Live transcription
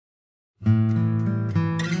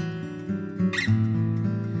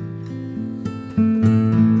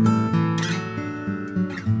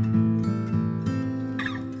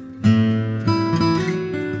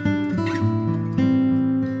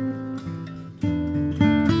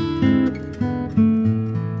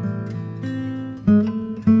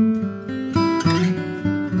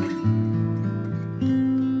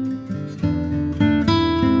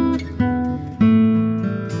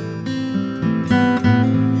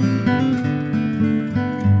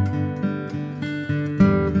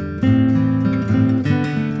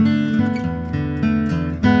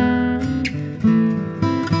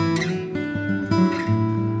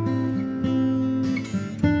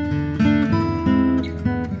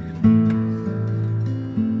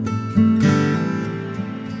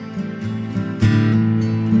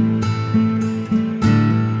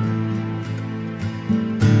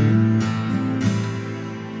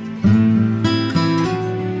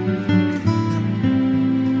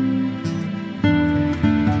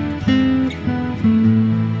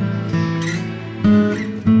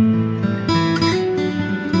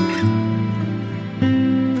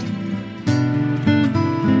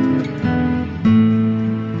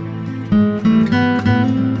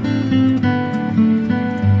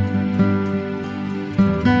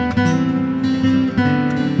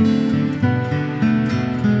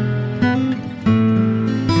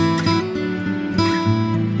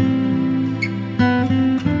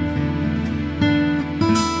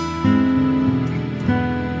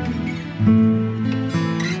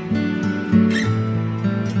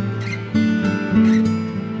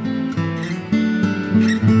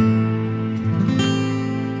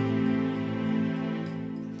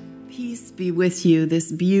be with you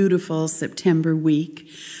this beautiful September week,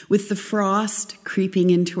 with the frost creeping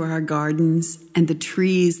into our gardens and the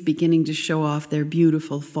trees beginning to show off their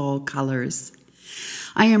beautiful fall colors.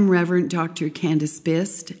 I am Reverend Dr. Candace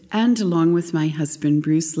Bist, and along with my husband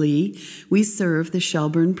Bruce Lee, we serve the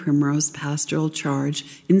Shelburne Primrose Pastoral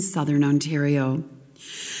Charge in Southern Ontario.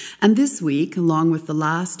 And this week, along with the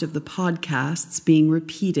last of the podcasts being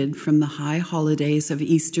repeated from the high holidays of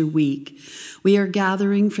Easter week, we are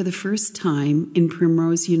gathering for the first time in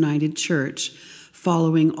Primrose United Church,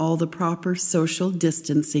 following all the proper social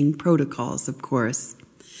distancing protocols, of course.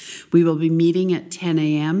 We will be meeting at 10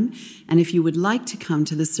 a.m., and if you would like to come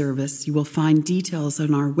to the service, you will find details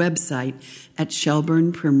on our website at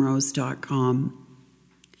shelburneprimrose.com.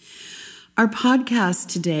 Our podcast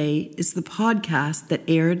today is the podcast that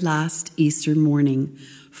aired last Easter morning,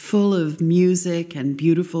 full of music and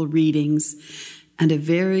beautiful readings, and a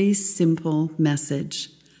very simple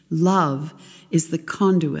message. Love is the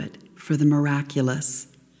conduit for the miraculous.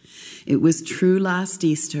 It was true last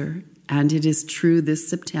Easter, and it is true this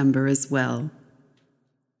September as well.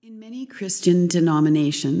 In many Christian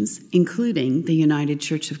denominations, including the United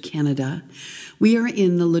Church of Canada, we are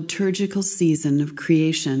in the liturgical season of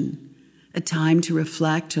creation, a time to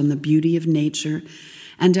reflect on the beauty of nature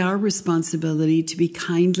and our responsibility to be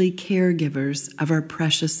kindly caregivers of our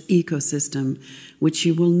precious ecosystem, which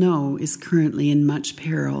you will know is currently in much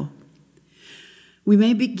peril. We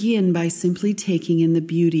may begin by simply taking in the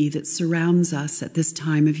beauty that surrounds us at this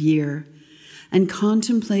time of year and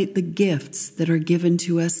contemplate the gifts that are given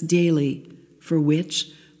to us daily, for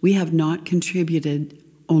which we have not contributed,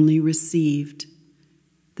 only received.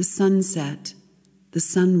 The sunset, the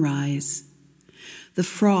sunrise, the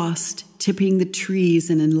frost tipping the trees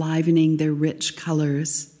and enlivening their rich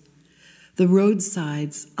colors, the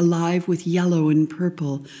roadsides alive with yellow and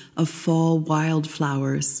purple of fall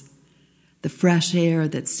wildflowers, the fresh air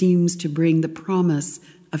that seems to bring the promise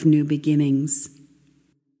of new beginnings.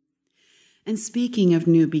 And speaking of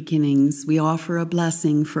new beginnings, we offer a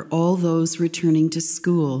blessing for all those returning to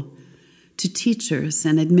school, to teachers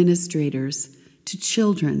and administrators, to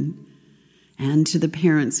children, and to the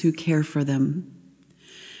parents who care for them.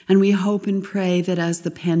 And we hope and pray that as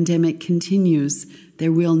the pandemic continues,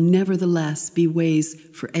 there will nevertheless be ways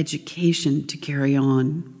for education to carry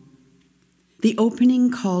on. The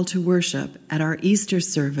opening call to worship at our Easter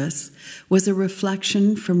service was a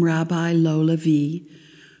reflection from Rabbi Lo Levi,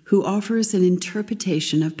 who offers an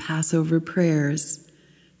interpretation of Passover prayers.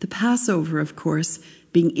 The Passover, of course,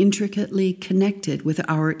 being intricately connected with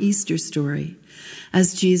our Easter story,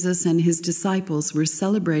 as Jesus and his disciples were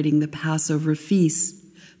celebrating the Passover feast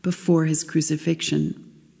before his crucifixion.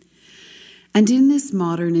 And in this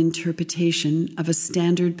modern interpretation of a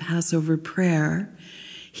standard Passover prayer,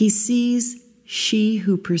 he sees she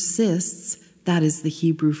who persists, that is the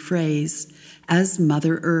Hebrew phrase, as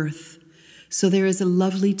Mother Earth. So there is a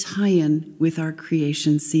lovely tie-in with our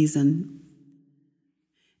creation season.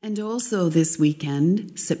 And also this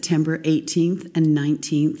weekend, September 18th and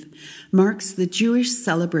 19th, marks the Jewish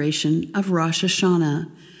celebration of Rosh Hashanah,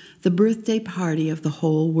 the birthday party of the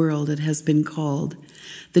whole world, it has been called,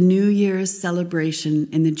 the New Year's celebration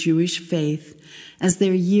in the Jewish faith as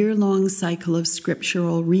their year-long cycle of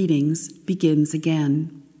scriptural readings begins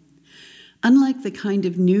again. Unlike the kind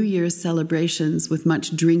of New Year's celebrations with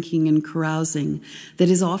much drinking and carousing that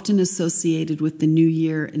is often associated with the New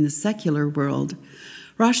Year in the secular world,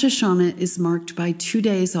 Rosh Hashanah is marked by 2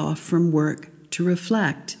 days off from work to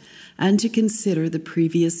reflect and to consider the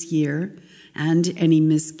previous year and any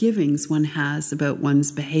misgivings one has about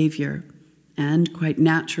one's behavior. And quite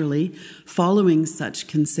naturally, following such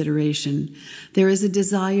consideration, there is a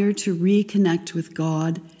desire to reconnect with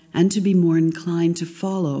God and to be more inclined to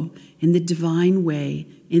follow in the divine way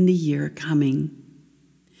in the year coming.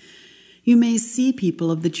 You may see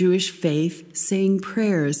people of the Jewish faith saying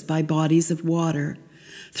prayers by bodies of water,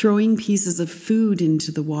 throwing pieces of food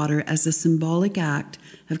into the water as a symbolic act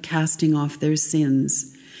of casting off their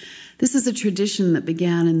sins. This is a tradition that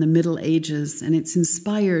began in the Middle Ages, and it's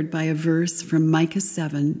inspired by a verse from Micah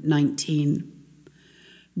 7:19.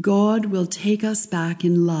 God will take us back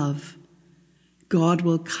in love. God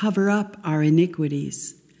will cover up our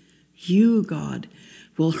iniquities. You, God,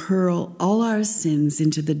 will hurl all our sins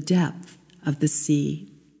into the depth of the sea.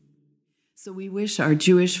 So we wish our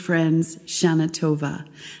Jewish friends Shana Tova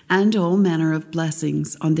and all manner of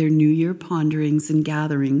blessings on their New Year ponderings and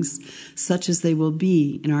gatherings, such as they will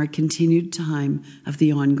be in our continued time of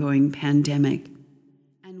the ongoing pandemic.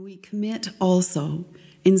 And we commit also,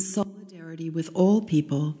 in solidarity with all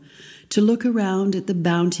people, to look around at the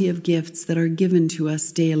bounty of gifts that are given to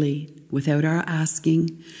us daily, without our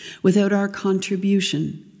asking, without our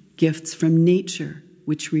contribution, gifts from nature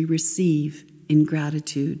which we receive in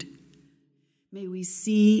gratitude. May we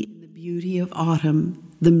see in the beauty of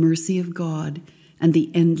autumn the mercy of God and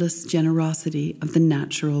the endless generosity of the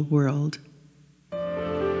natural world.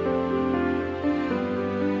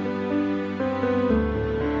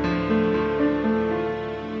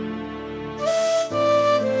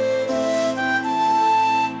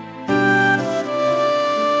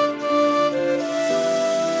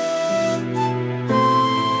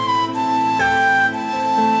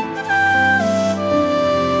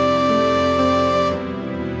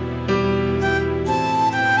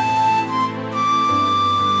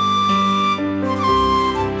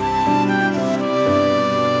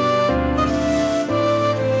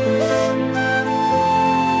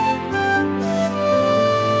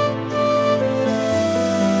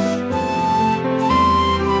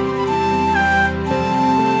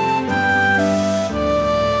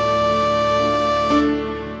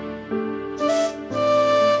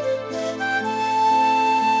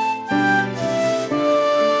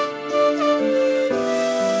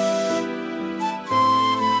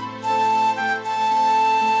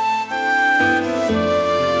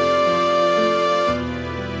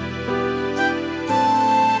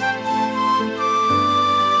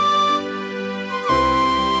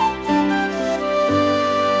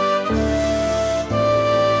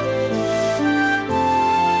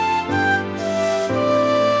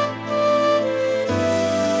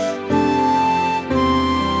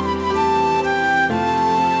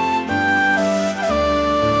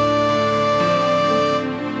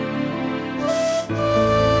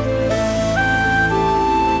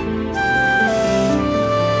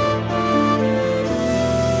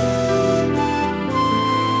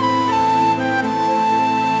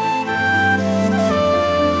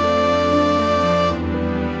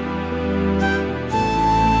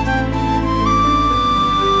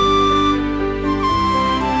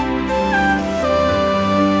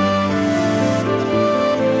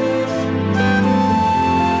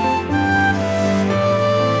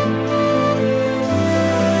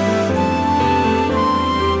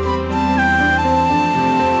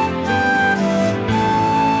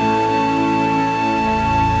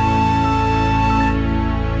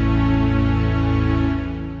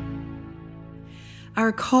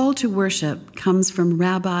 Our call to worship comes from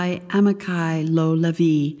Rabbi Amichai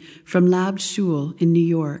Lo-Levi from Lab Shul in New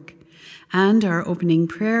York, and our opening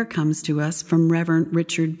prayer comes to us from Reverend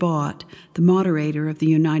Richard Bott, the moderator of the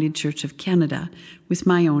United Church of Canada, with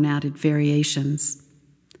my own added variations.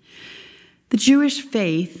 The Jewish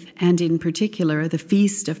faith, and in particular the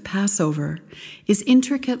Feast of Passover, is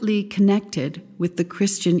intricately connected with the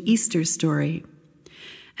Christian Easter story.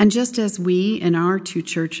 And just as we in our two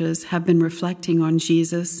churches have been reflecting on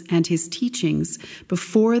Jesus and his teachings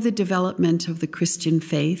before the development of the Christian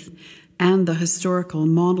faith and the historical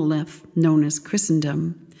monolith known as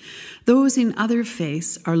Christendom, those in other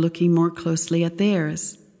faiths are looking more closely at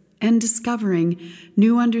theirs and discovering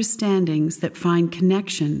new understandings that find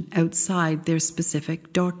connection outside their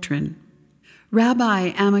specific doctrine.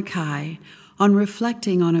 Rabbi Amichai, on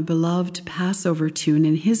reflecting on a beloved Passover tune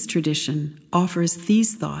in his tradition, offers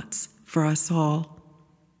these thoughts for us all.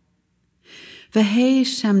 V'hei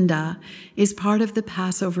Shemda is part of the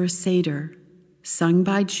Passover Seder, sung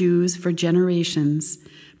by Jews for generations,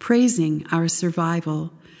 praising our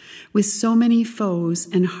survival, with so many foes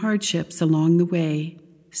and hardships along the way,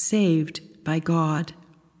 saved by God.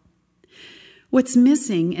 What's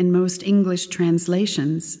missing in most English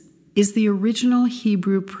translations is the original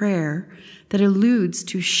Hebrew prayer that alludes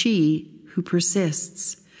to she who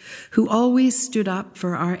persists, who always stood up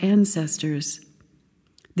for our ancestors.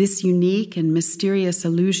 This unique and mysterious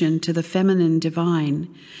allusion to the feminine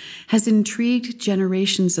divine has intrigued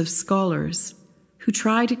generations of scholars who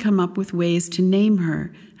try to come up with ways to name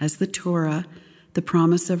her as the Torah, the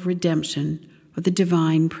promise of redemption, or the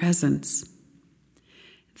divine presence.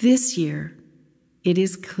 This year, it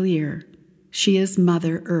is clear she is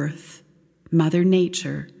Mother Earth, Mother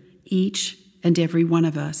Nature, each and every one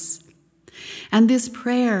of us. And this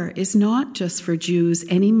prayer is not just for Jews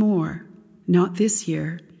anymore, not this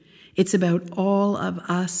year. It's about all of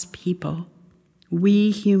us people.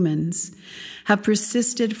 We humans have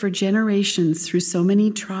persisted for generations through so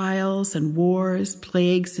many trials and wars,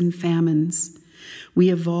 plagues and famines.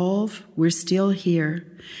 We evolve, we're still here,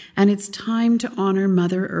 and it's time to honor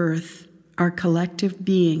Mother Earth, our collective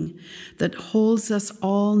being that holds us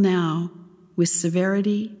all now with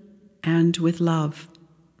severity and with love.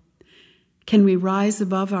 Can we rise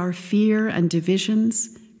above our fear and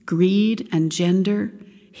divisions, greed and gender,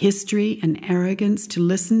 history and arrogance to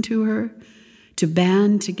listen to her, to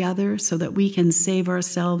band together so that we can save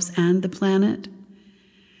ourselves and the planet?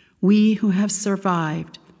 We who have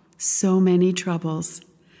survived so many troubles,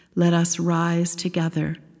 let us rise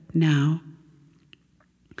together now.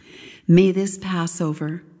 May this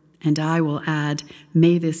Passover, and I will add,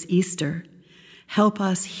 may this Easter, help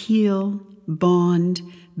us heal, bond,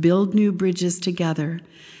 build new bridges together,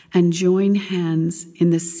 and join hands in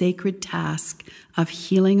the sacred task of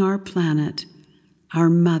healing our planet, our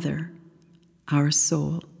mother, our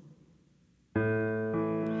soul.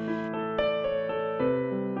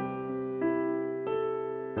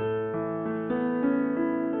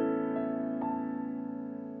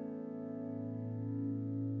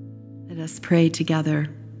 Let us pray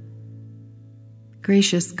together.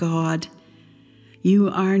 Gracious God, you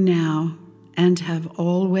are now and have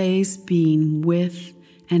always been with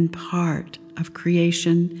and part of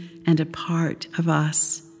creation and a part of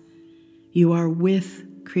us. You are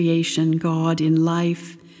with creation, God, in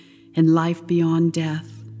life beyond death,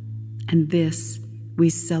 and this we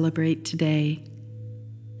celebrate today.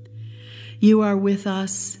 You are with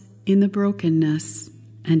us in the brokenness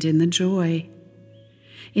and in the joy,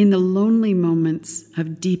 in the lonely moments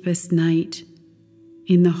of deepest night,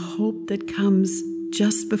 in the hope that comes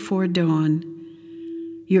just before dawn.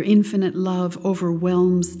 Your infinite love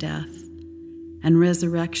overwhelms death, and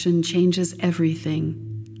resurrection changes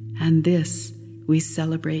everything, and this we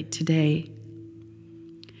celebrate today.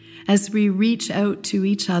 As we reach out to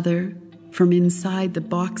each other from inside the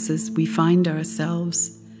boxes we find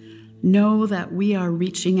ourselves, know that we are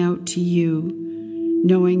reaching out to you,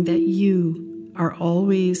 knowing that you are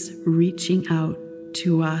always reaching out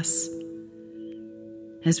to us.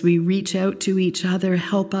 As we reach out to each other,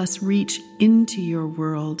 help us reach into your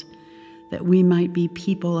world, that we might be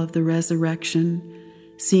people of the resurrection,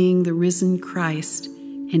 seeing the risen Christ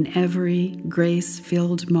in every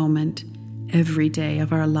grace-filled moment, every day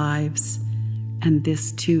of our lives. And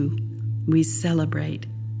this too, we celebrate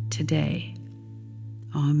today.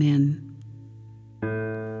 Amen.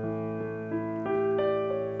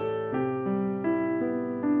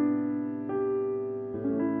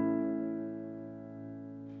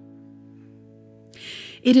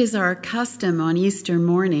 It is our custom on Easter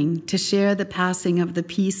morning to share the passing of the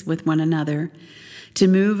peace with one another, to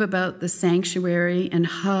move about the sanctuary and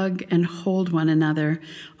hug and hold one another,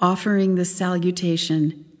 offering the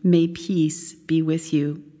salutation, "May peace be with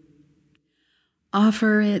you."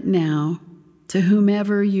 Offer it now to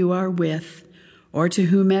whomever you are with, or to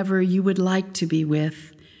whomever you would like to be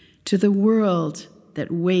with, to the world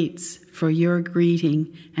that waits for your greeting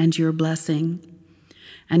and your blessing.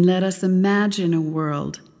 And let us imagine a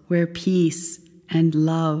world where peace and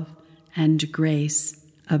love and grace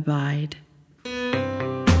abide.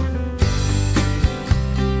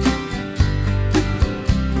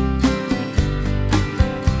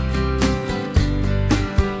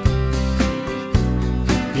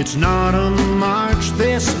 It's not a march,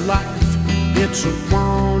 this life, it's a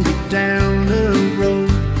wander down the road.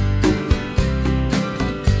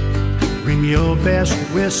 Bring your best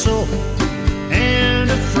whistle and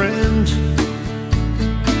a friend.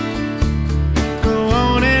 Go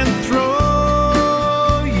on and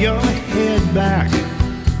throw your head back,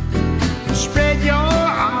 spread your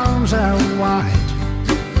arms out wide.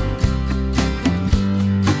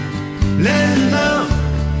 Let love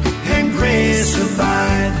and grace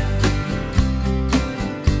abide.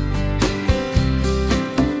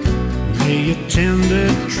 Lay your tender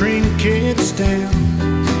trinkets down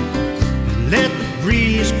and let the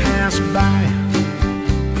breeze pass by.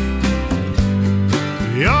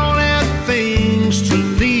 We all have things to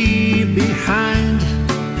leave behind.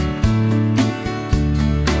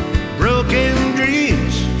 Broken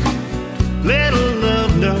dreams, little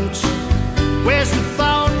love notes, wasted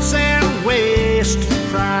thoughts and wasted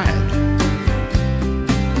pride.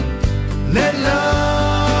 Let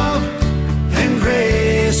love and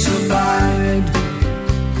grace abide.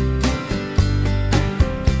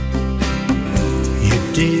 You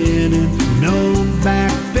didn't know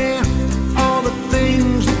back then all the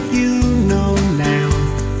things that you know now.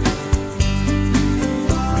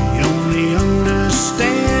 We only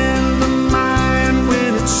understand the mind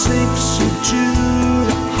when it sinks into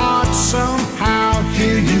the heart somehow.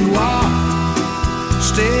 Here you are,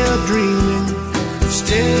 still dreaming,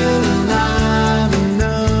 still alive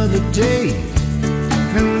another day.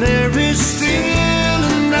 And there is still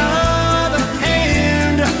another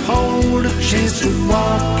hand to hold, a chance to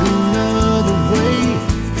walk another way.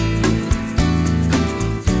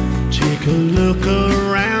 Take a look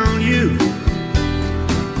around you,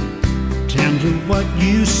 tend to what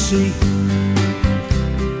you see.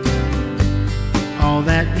 all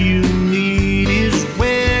that you need is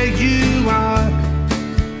where you are.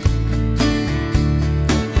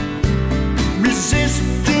 Resist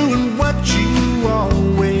doing what you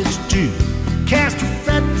always do. Cast your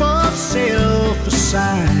fretful self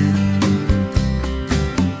aside.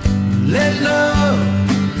 Let love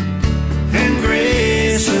and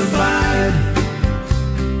grace abide.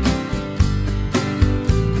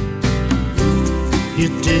 You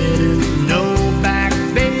didn't know back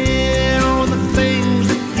then all the things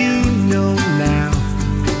that you know now.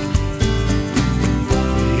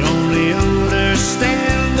 You only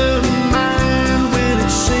understand the mind when it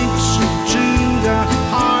sinks into the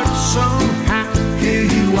heart somehow. Here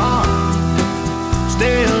you are,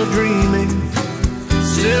 still dreaming,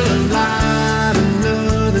 still alive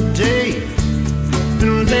another day.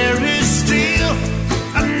 And there is still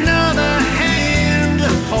another hand to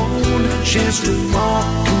hold, a chance to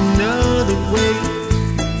walk another way.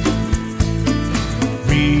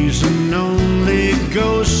 Reason only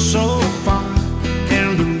goes so far,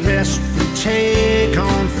 and the rest we take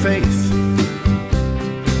on faith.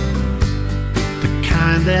 The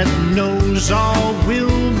kind that knows all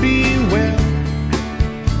will be well.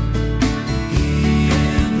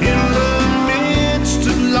 In the midst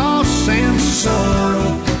of loss and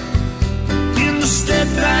sorrow, in the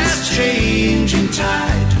steadfast changing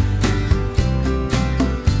tide,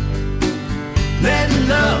 let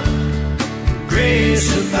love, grace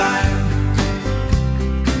abide.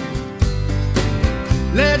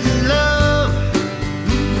 Let love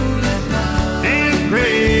and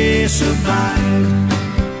grace abide.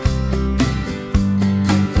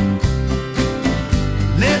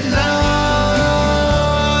 Let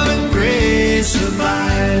love and grace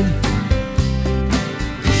abide.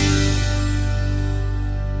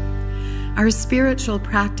 Our spiritual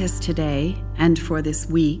practice today and for this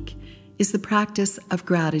week is the practice of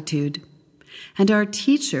gratitude. And our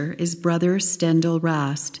teacher is Brother Stendhal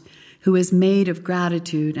Rast, who is made of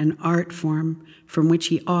gratitude an art form from which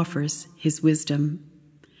he offers his wisdom.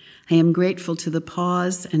 I am grateful to the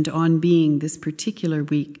Pause and On Being this particular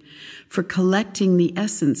week for collecting the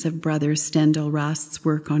essence of Brother Stendhal Rast's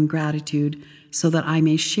work on gratitude so that I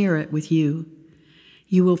may share it with you.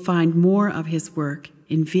 You will find more of his work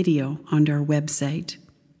in video on our website.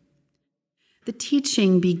 The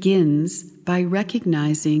teaching begins by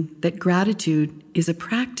recognizing that gratitude is a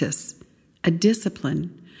practice, a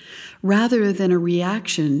discipline, rather than a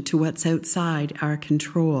reaction to what's outside our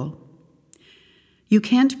control. You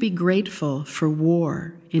can't be grateful for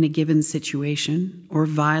war in a given situation, or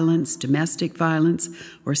violence, domestic violence,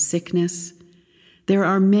 or sickness. There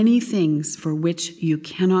are many things for which you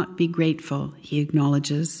cannot be grateful, he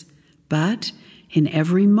acknowledges, but in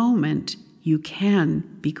every moment you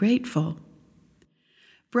can be grateful.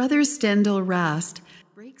 Brother Stendhal Rast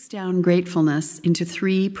breaks down gratefulness into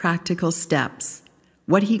 3 practical steps,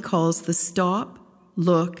 what he calls the stop,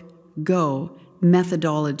 look, go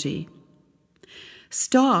methodology.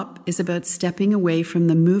 Stop is about stepping away from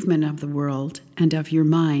the movement of the world and of your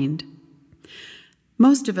mind.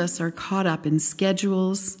 Most of us are caught up in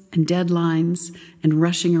schedules and deadlines and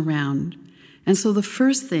rushing around. And so the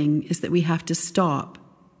first thing is that we have to stop,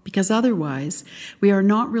 because otherwise we are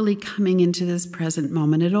not really coming into this present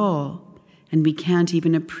moment at all, and we can't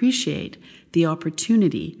even appreciate the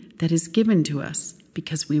opportunity that is given to us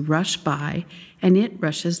because we rush by and it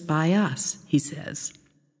rushes by us, he says.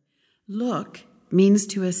 Look means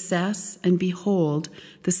to assess and behold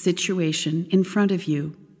the situation in front of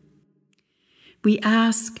you. We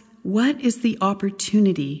ask, what is the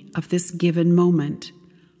opportunity of this given moment?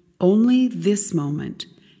 Only this moment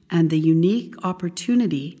and the unique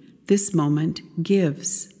opportunity this moment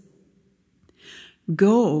gives.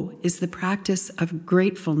 Go is the practice of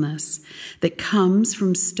gratefulness that comes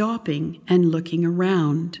from stopping and looking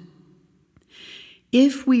around.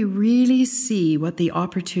 If we really see what the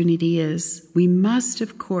opportunity is, we must,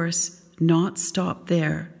 of course, not stop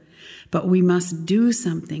there, but we must do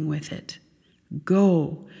something with it.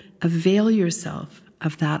 Go, avail yourself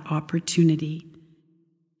of that opportunity.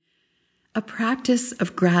 A practice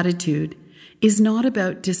of gratitude is not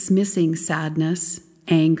about dismissing sadness,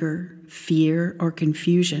 anger, fear, or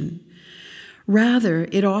confusion. Rather,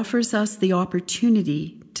 it offers us the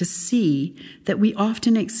opportunity to see that we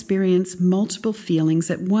often experience multiple feelings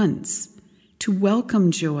at once, to welcome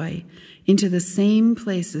joy into the same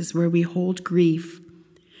places where we hold grief,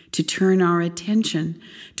 to turn our attention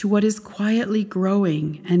to what is quietly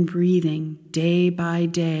growing and breathing day by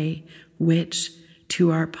day, which, to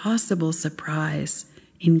our possible surprise,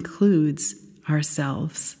 includes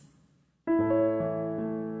ourselves.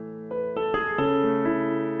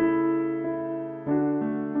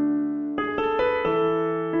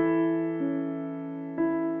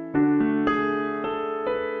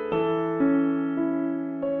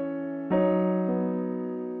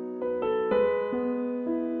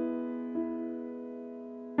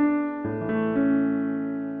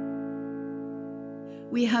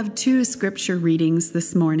 We have 2 scripture readings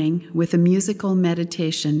this morning with a musical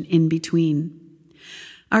meditation in between.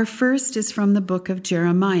 Our first is from the book of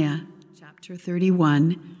Jeremiah, chapter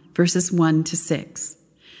 31, verses 1 to 6.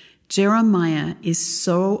 Jeremiah is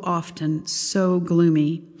so often so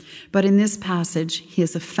gloomy, but in this passage he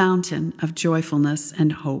is a fountain of joyfulness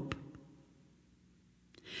and hope.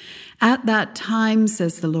 At that time,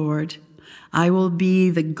 says the Lord, I will be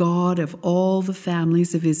the God of all the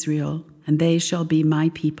families of Israel, and they shall be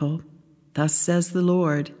my people. Thus says the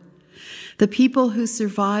Lord. The people who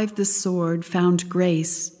survived the sword found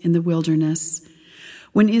grace in the wilderness.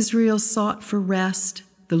 When Israel sought for rest,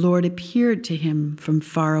 the Lord appeared to him from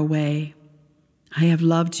far away. I have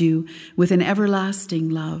loved you with an everlasting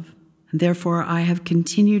love, and therefore I have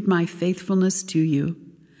continued my faithfulness to you.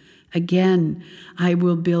 Again, I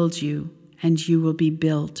will build you, and you will be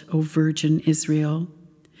built, O Virgin Israel.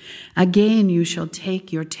 Again you shall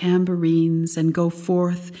take your tambourines and go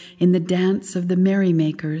forth in the dance of the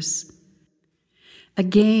merrymakers.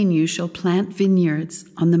 Again you shall plant vineyards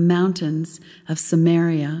on the mountains of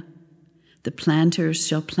Samaria. The planters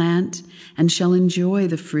shall plant and shall enjoy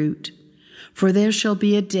the fruit. For there shall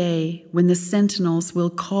be a day when the sentinels will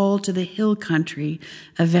call to the hill country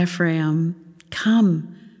of Ephraim,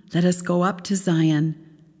 Come, let us go up to Zion,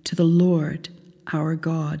 to the Lord our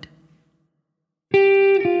God.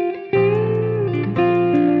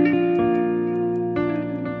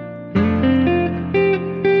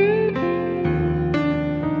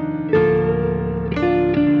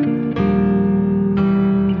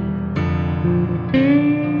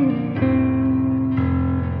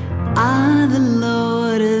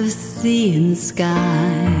 Sea and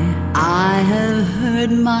sky, I have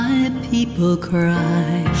heard my people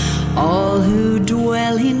cry, all who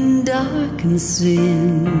dwell in dark and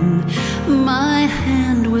sin, my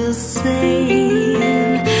hand will save.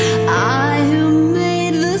 I who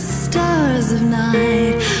made the stars of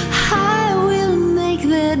night, I will make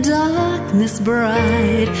their darkness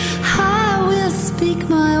bright, I will speak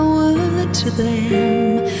my word to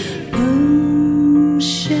them. Whom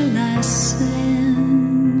shall I send?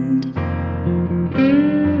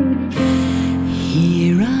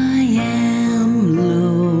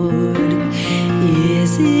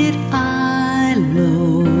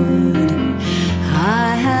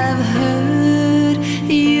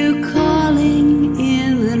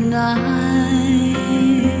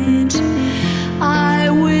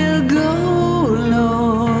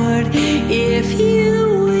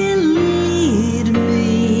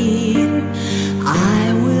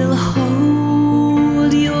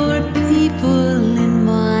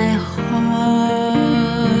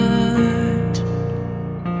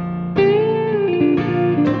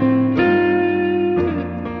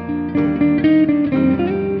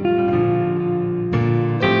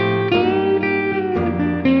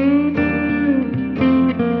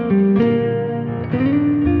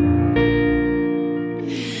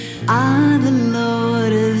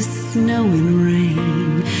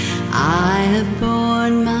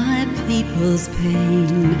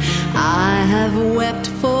 Pain. I have wept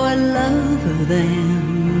for love of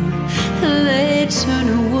them, they turn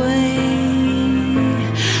away.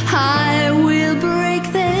 I will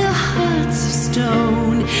break their hearts of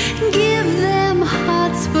stone, give them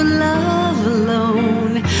hearts for love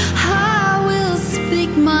alone. I will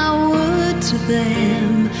speak my word to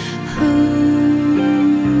them.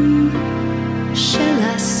 Whom shall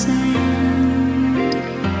I send?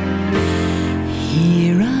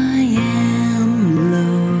 Here I am,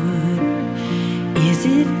 Lord. Is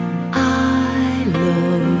it I,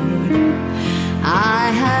 Lord?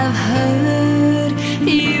 I have heard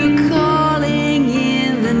you calling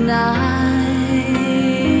in the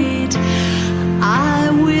night. I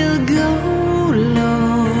will go,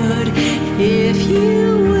 Lord, if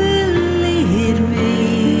you will lead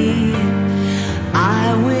me.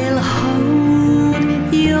 I will hold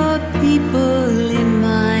your people in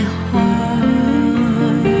my heart.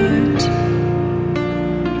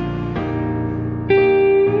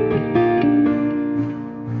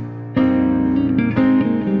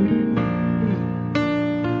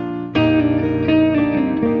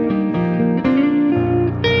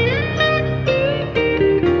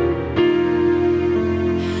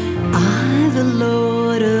 I, the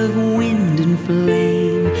Lord of wind and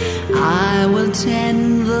flame, I will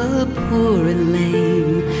tend the poor and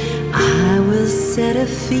lame. I will set a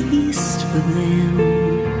feast for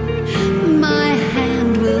them. My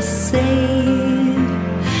hand will save.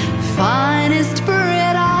 Finest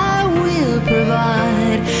bread I will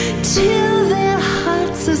provide, till their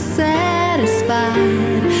hearts are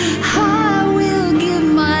satisfied. I will give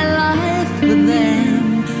my life for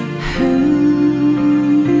them. Whom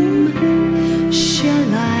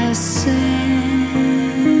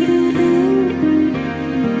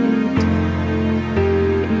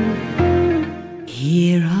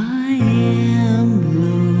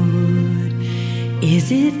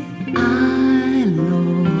Is it I,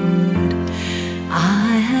 Lord?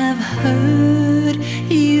 I have heard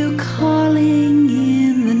you calling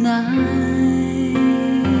in the night.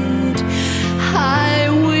 I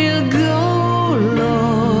will go,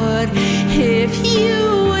 Lord, if you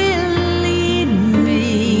will lead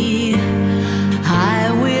me.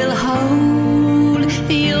 I will hold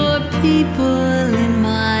your people in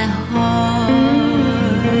my heart.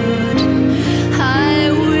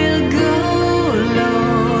 I will go,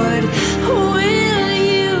 Lord, will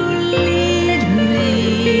you lead me?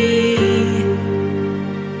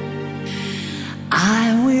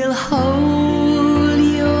 I will hold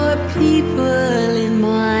your people in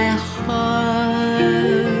my heart.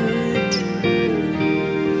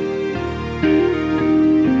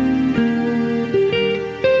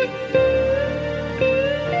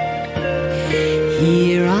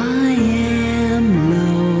 Here I am,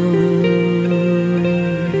 Lord.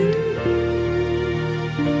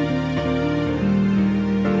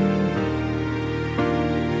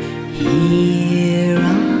 Here I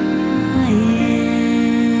am.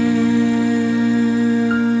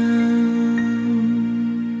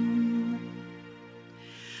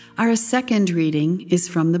 Our second reading is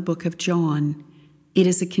from the book of John. It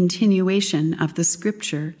is a continuation of the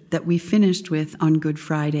scripture that we finished with on Good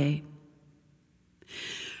Friday.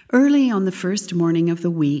 Early on the first morning of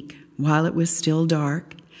the week, while it was still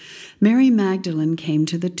dark, Mary Magdalene came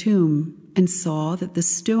to the tomb and saw that the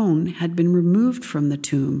stone had been removed from the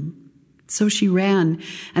tomb. So she ran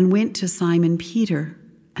and went to Simon Peter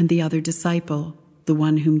and the other disciple, the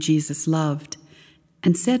one whom Jesus loved,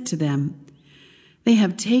 and said to them, "They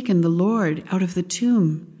have taken the Lord out of the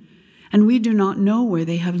tomb, and we do not know where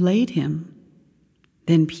they have laid him."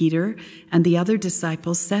 Then Peter and the other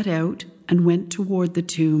disciple set out and went toward the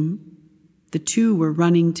tomb. The two were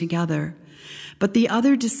running together, but the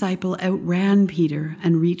other disciple outran Peter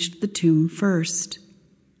and reached the tomb first.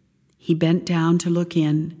 He bent down to look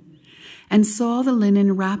in and saw the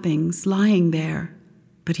linen wrappings lying there,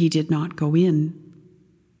 but he did not go in.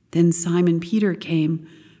 Then Simon Peter came,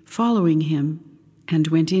 following him, and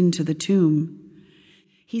went into the tomb.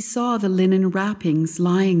 He saw the linen wrappings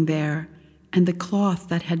lying there, and the cloth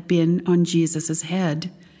that had been on Jesus' head,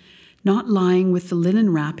 not lying with the linen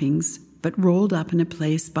wrappings, but rolled up in a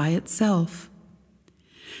place by itself.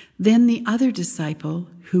 Then the other disciple,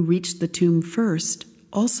 who reached the tomb first,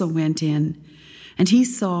 also went in, and he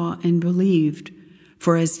saw and believed,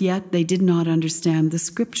 for as yet they did not understand the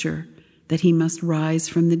scripture, that he must rise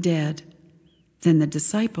from the dead. Then the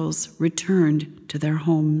disciples returned to their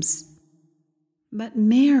homes. But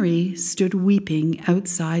Mary stood weeping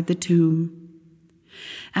outside the tomb.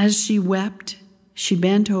 As she wept, she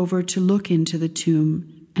bent over to look into the tomb,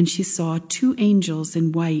 and she saw two angels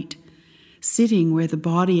in white, sitting where the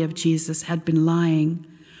body of Jesus had been lying,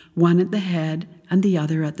 one at the head and the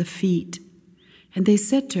other at the feet. And they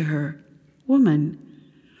said to her, "Woman,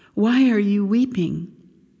 why are you weeping?"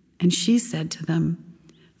 And she said to them,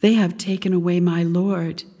 "They have taken away my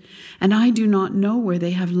Lord, and I do not know where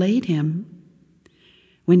they have laid him."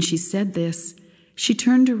 When she said this, she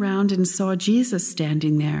turned around and saw Jesus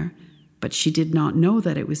standing there, but she did not know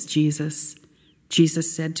that it was Jesus.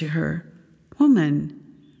 Jesus said to her, "Woman,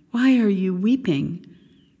 why are you weeping?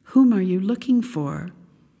 Whom are you looking for?"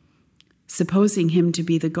 Supposing him to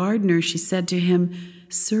be the gardener, she said to him,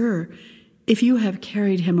 "Sir, if you have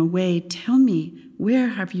carried him away, tell me, where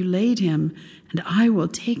have you laid him, and I will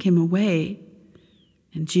take him away."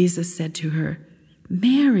 And Jesus said to her,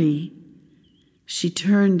 "Mary." She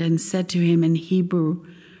turned and said to him in Hebrew,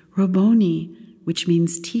 "Rabboni," which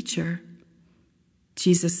means teacher.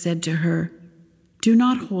 Jesus said to her, "Do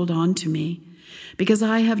not hold on to me, because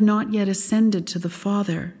I have not yet ascended to the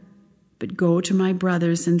Father. But go to my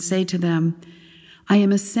brothers and say to them, I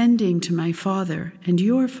am ascending to my Father and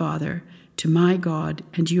your Father, to my God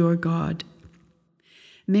and your God."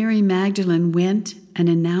 Mary Magdalene went and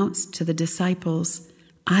announced to the disciples,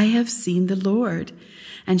 "I have seen the Lord,"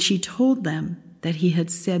 and she told them that he had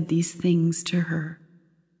said these things to her.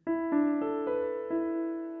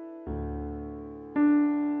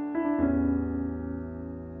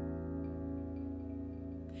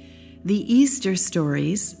 The Easter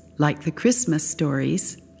stories, like the Christmas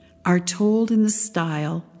stories, are told in the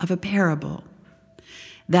style of a parable.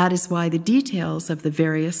 That is why the details of the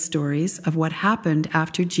various stories of what happened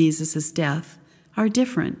after Jesus' death are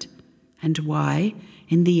different, and why,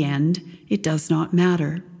 in the end, it does not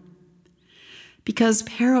matter. Because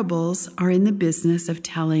parables are in the business of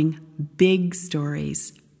telling big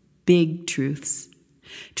stories, big truths,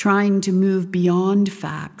 trying to move beyond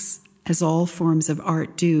facts as all forms of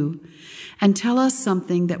art do, and tell us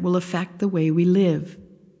something that will affect the way we live,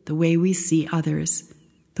 the way we see others,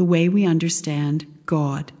 the way we understand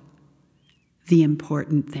God, the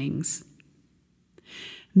important things.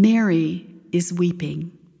 Mary is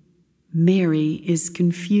weeping. Mary is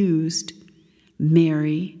confused.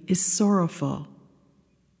 Mary is sorrowful,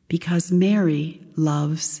 because Mary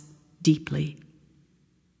loves deeply.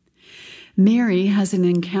 Mary has an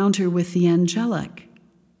encounter with the angelic.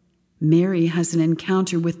 Mary has an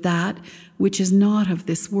encounter with that which is not of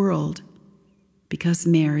this world, because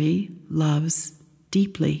Mary loves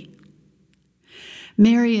deeply.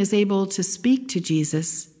 Mary is able to speak to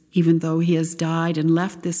Jesus, even though he has died and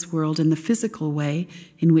left this world in the physical way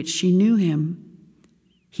in which she knew him.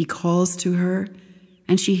 He calls to her,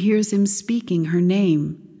 and she hears him speaking her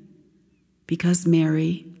name, because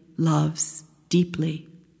Mary loves deeply.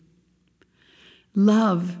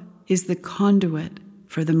 Love is the conduit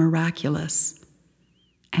for the miraculous,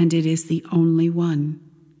 and it is the only one.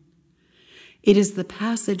 It is the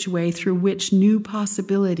passageway through which new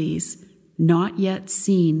possibilities, not yet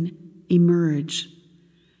seen, emerge,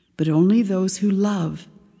 but only those who love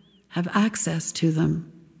have access to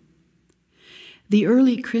them. The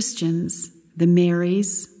early Christians, the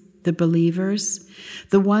Marys, the believers,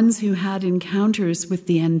 the ones who had encounters with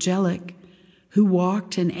the angelic, who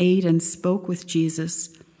walked and ate and spoke with Jesus,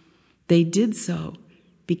 they did so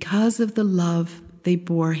because of the love they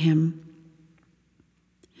bore him.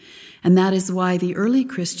 And that is why the early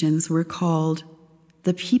Christians were called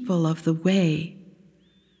the people of the way,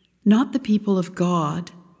 not the people of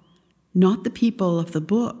God, not the people of the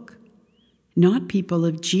book, not people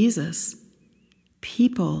of Jesus,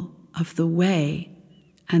 people of the way,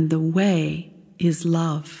 and the way is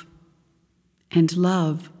love. And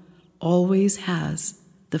love always has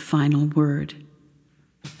the final word.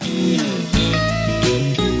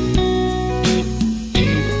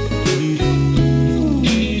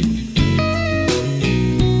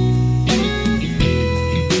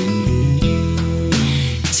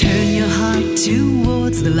 Turn your heart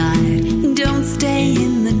towards the light. Don't stay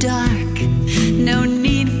in the dark. No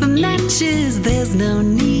need for matches, there's no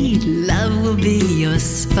need. Love will be your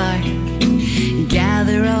spark.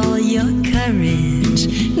 Gather all your courage,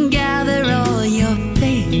 gather all your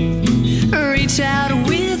faith. Reach out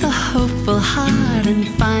with a hopeful heart and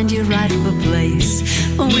find your rightful place.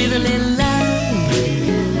 With a little love,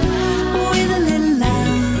 with a little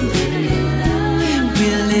love,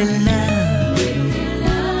 with a little love,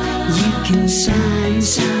 you can shine,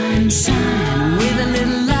 shine, shine. With a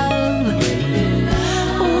little love,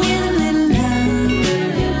 with a little love,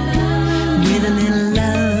 with a little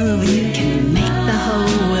love, you can make the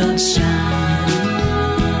whole world shine.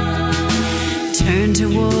 Turn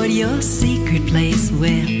toward your secret place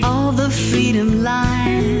where all the freedom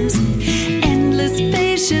lies. Endless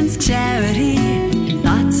patience, charity,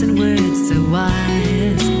 thoughts and words so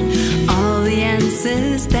wise. All the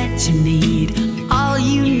answers that you need, all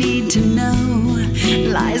you need to know,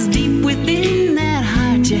 lies deep within that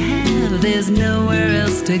heart you have. There's nowhere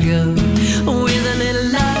else to go. With a little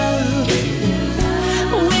love,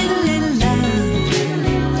 with a little love,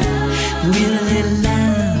 with a little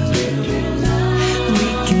love, we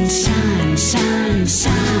can shine, shine,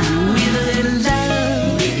 shine. With a little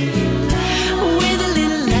love, with a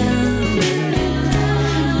little love,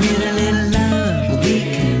 with a little love, we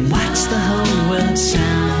can watch the whole world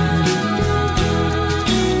shine.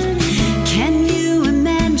 Can you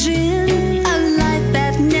imagine a light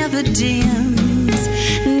that never dims,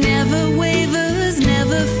 never wavers,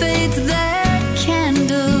 never fades? That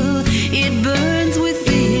candle, it burns within.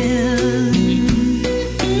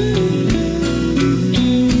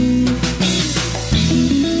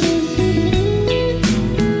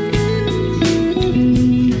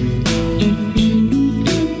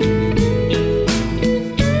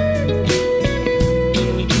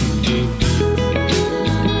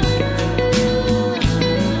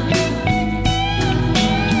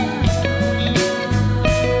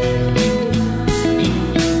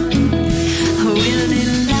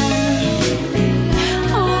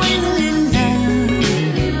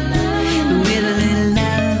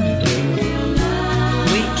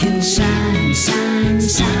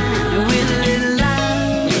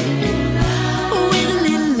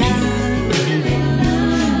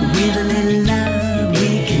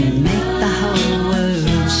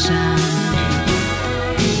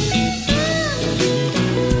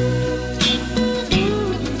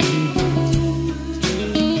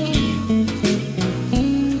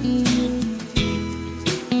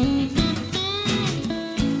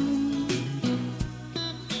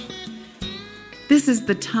 This is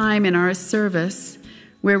the time in our service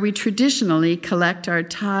where we traditionally collect our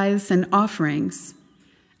tithes and offerings.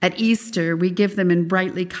 At Easter, we give them in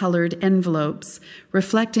brightly colored envelopes,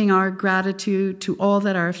 reflecting our gratitude to all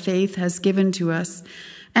that our faith has given to us,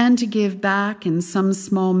 and to give back in some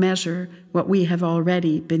small measure what we have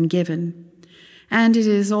already been given. And it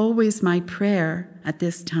is always my prayer at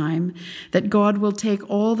this time that God will take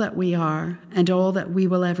all that we are and all that we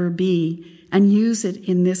will ever be and use it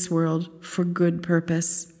in this world for good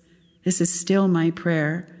purpose. This is still my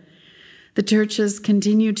prayer. The churches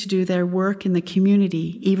continue to do their work in the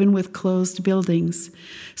community, even with closed buildings.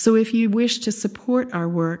 So if you wish to support our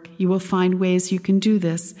work, you will find ways you can do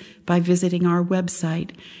this by visiting our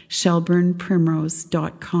website,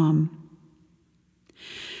 shelbourneprimrose.com.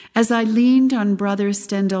 As I leaned on Brother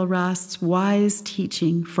Steindl-Rast's wise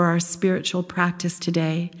teaching for our spiritual practice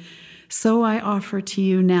today, so I offer to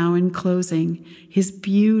you now in closing his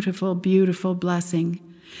beautiful, beautiful blessing,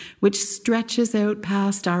 which stretches out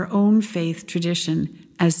past our own faith tradition,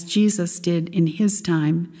 as Jesus did in his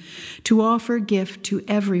time, to offer gift to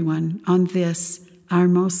everyone on this, our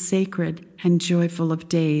most sacred and joyful of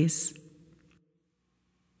days.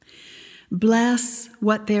 Bless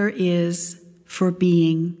what there is for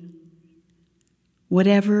being.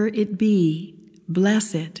 Whatever it be,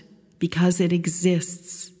 bless it because it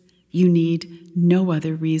exists. You need no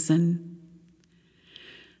other reason.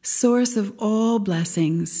 Source of all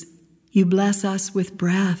blessings, you bless us with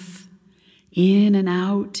breath, in and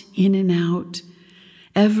out,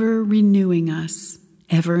 ever renewing us,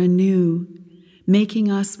 ever anew, making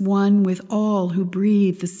us one with all who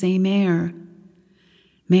breathe the same air.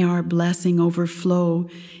 May our blessing overflow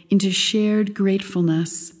into shared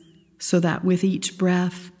gratefulness, so that with each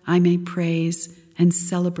breath I may praise and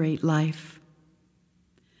celebrate life.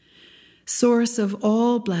 Source of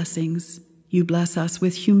all blessings, you bless us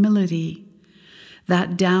with humility,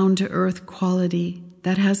 that down-to-earth quality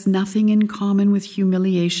that has nothing in common with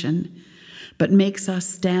humiliation, but makes us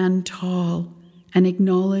stand tall and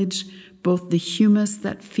acknowledge both the humus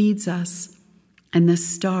that feeds us and the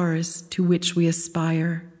stars to which we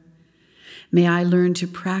aspire. May I learn to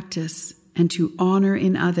practice and to honor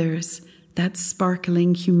in others that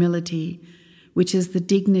sparkling humility, which is the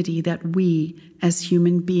dignity that we, as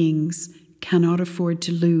human beings, cannot afford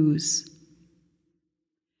to lose.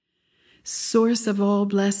 Source of all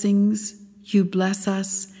blessings, you bless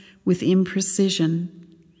us with imprecision,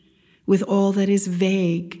 with all that is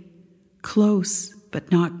vague, close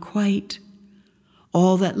but not quite,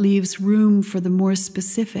 all that leaves room for the more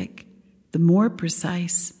specific, the more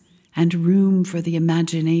precise, and room for the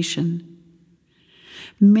imagination.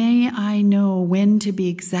 May I know when to be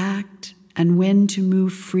exact and when to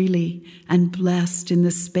move freely and blessed in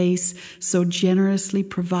the space so generously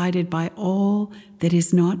provided by all that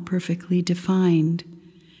is not perfectly defined,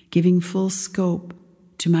 giving full scope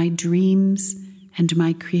to my dreams and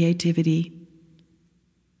my creativity.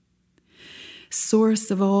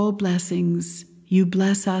 Source of all blessings, you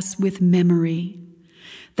bless us with memory,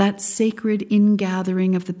 that sacred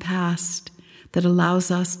ingathering of the past that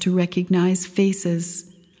allows us to recognize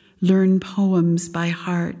faces, learn poems by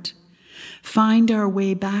heart, find our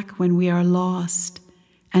way back when we are lost,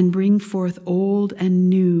 and bring forth old and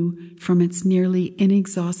new from its nearly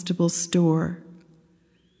inexhaustible store.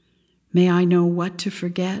 May I know what to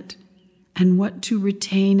forget and what to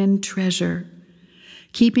retain and treasure,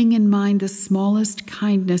 keeping in mind the smallest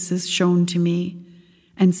kindnesses shown to me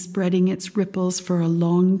and spreading its ripples for a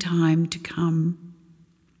long time to come.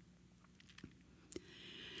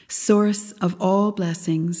 Source of all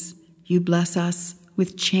blessings, you bless us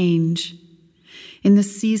with change. In the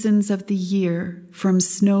seasons of the year, from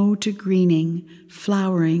snow to greening,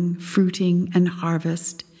 flowering, fruiting, and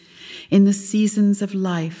harvest, in the seasons of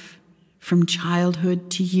life, from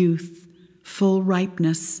childhood to youth, full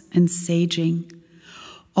ripeness and saging,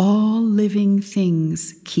 all living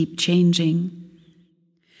things keep changing.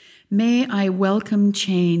 May I welcome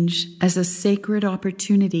change as a sacred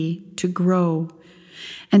opportunity to grow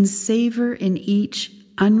and savor in each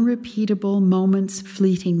unrepeatable moment's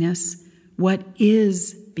fleetingness what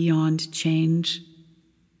is beyond change.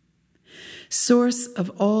 Source of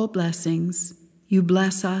all blessings, you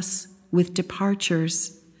bless us with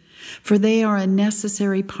departures, for they are a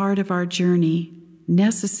necessary part of our journey,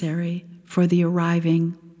 necessary for the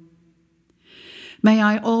arriving. May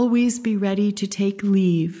I always be ready to take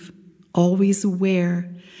leave, always aware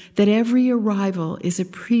that every arrival is a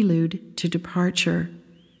prelude to departure,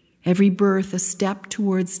 every birth a step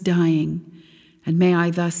towards dying, and may I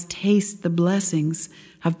thus taste the blessings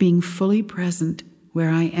of being fully present where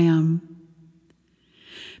I am.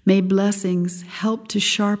 May blessings help to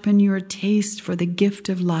sharpen your taste for the gift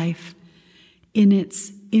of life, in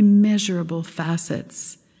its immeasurable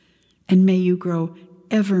facets, and may you grow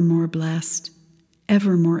ever more blessed,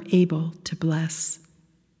 ever more able to bless.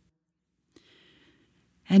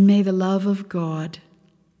 And may the love of God,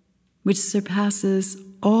 which surpasses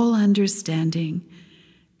all understanding,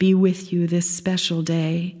 be with you this special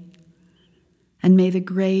day. And may the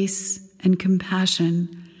grace and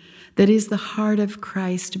compassion that is the heart of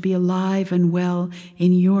Christ be alive and well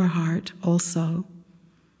in your heart also.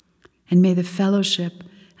 And may the fellowship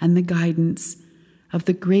and the guidance of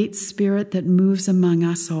the great Spirit that moves among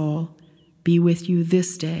us all be with you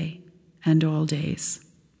this day and all days.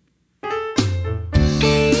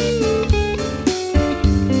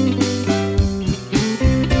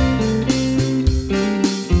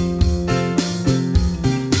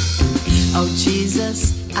 Oh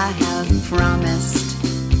Jesus, I have promised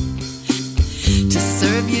to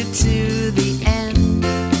serve you to the end.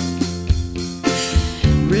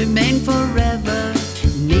 Remain forever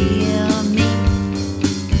near me,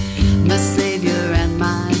 my Savior and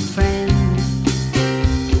my friend.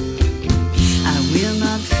 I will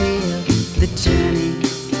not fear the journey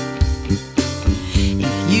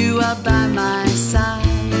if you are by my side,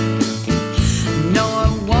 nor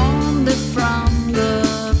wander from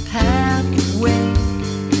the pathway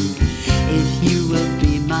if you will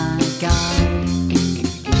be my guide.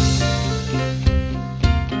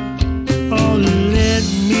 Oh, let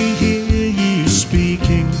me hear you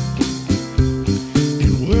speaking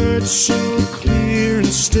in words so clear and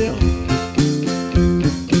still,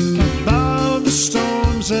 above the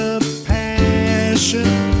storms of passion,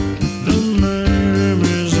 the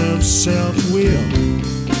murmurs of self-will.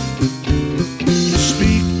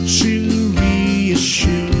 Speak to reassure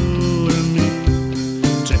me,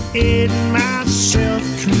 to aid my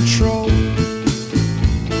self-control.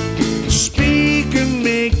 Speak and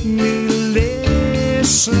make me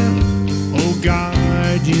listen, O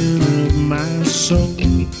guardian of my soul.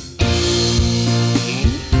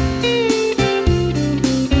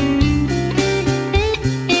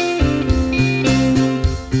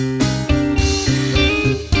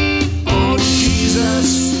 Oh Jesus,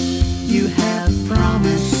 you have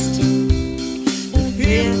promised that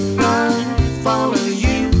if I follow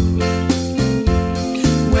you,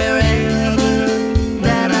 wherever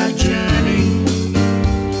that I journey,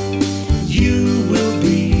 you will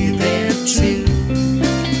be there too.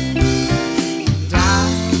 I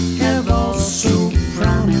have also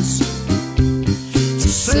promised to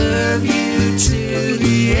serve you to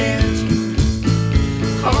the end.